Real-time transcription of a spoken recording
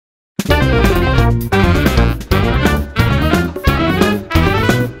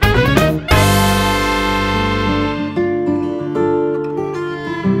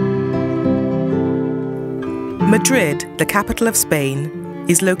Madrid, the capital of Spain,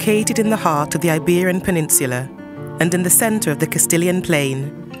 is located in the heart of the Iberian Peninsula and in the center of the Castilian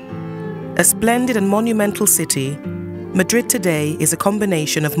Plain. A splendid and monumental city, Madrid today is a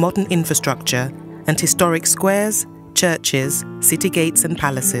combination of modern infrastructure and historic squares, churches, city gates and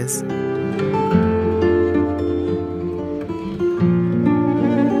palaces.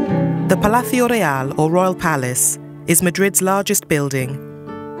 The Palacio Real, or Royal Palace, is Madrid's largest building.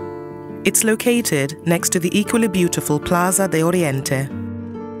 It's located next to the equally beautiful Plaza de Oriente.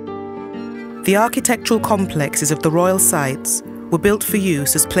 The architectural complexes of the royal sites were built for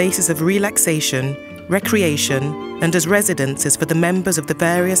use as places of relaxation, recreation, and as residences for the members of the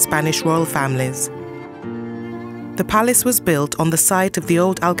various Spanish royal families. The palace was built on the site of the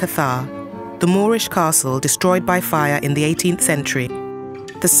old Alcazar, the Moorish castle destroyed by fire in the 18th century.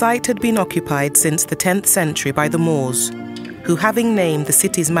 The site had been occupied since the 10th century by the Moors, who, having named the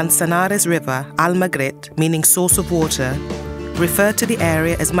city's Manzanares River Almagret, meaning source of water, referred to the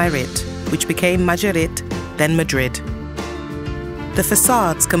area as Mayret, which became Majaret, then Madrid. The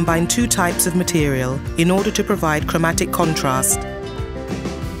facades combine two types of material in order to provide chromatic contrast.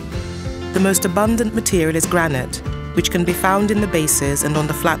 The most abundant material is granite, which can be found in the bases and on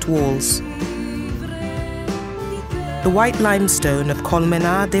the flat walls. The white limestone of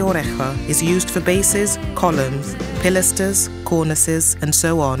Colmenar de Oreja is used for bases, columns, pilasters, cornices, and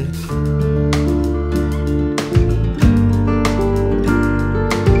so on.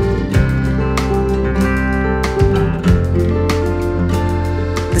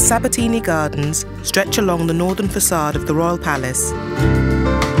 The Sabatini Gardens stretch along the northern facade of the Royal Palace.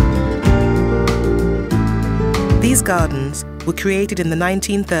 These gardens were created in the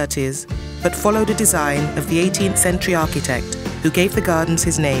 1930s, but followed a design of the 18th century architect who gave the gardens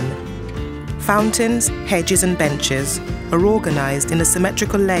his name. Fountains, hedges and benches are organized in a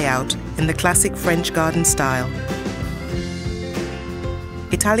symmetrical layout in the classic French garden style.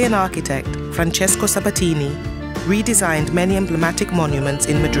 Italian architect Francesco Sabatini redesigned many emblematic monuments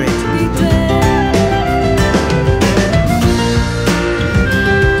in Madrid.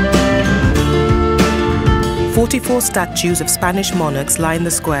 44 statues of Spanish monarchs line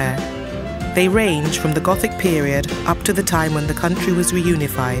the square. They range from the Gothic period up to the time when the country was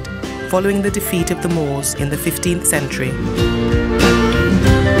reunified, following the defeat of the Moors in the 15th century.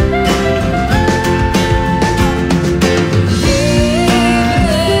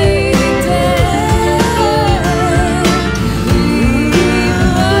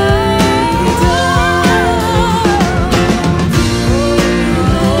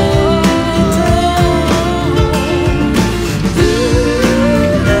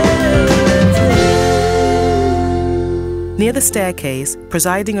 Near the staircase,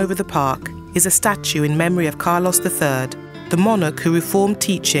 presiding over the park, is a statue in memory of Carlos III, the monarch who reformed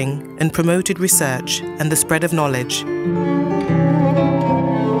teaching and promoted research and the spread of knowledge.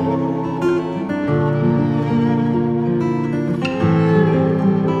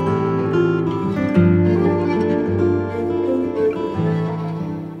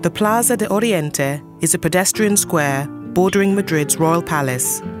 The Plaza de Oriente is a pedestrian square bordering Madrid's Royal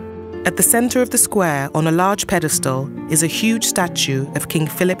Palace. At the center of the square, on a large pedestal, is a huge statue of King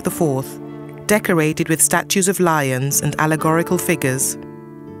Philip IV, decorated with statues of lions and allegorical figures.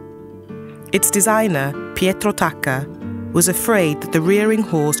 Its designer, Pietro Tacca, was afraid that the rearing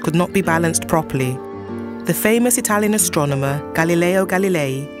horse could not be balanced properly. The famous Italian astronomer Galileo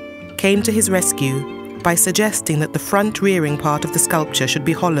Galilei came to his rescue by suggesting that the front rearing part of the sculpture should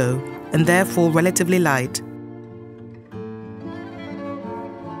be hollow and therefore relatively light.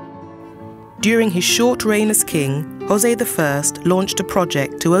 During his short reign as king, José I launched a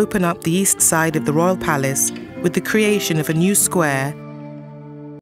project to open up the east side of the royal palace with the creation of a new square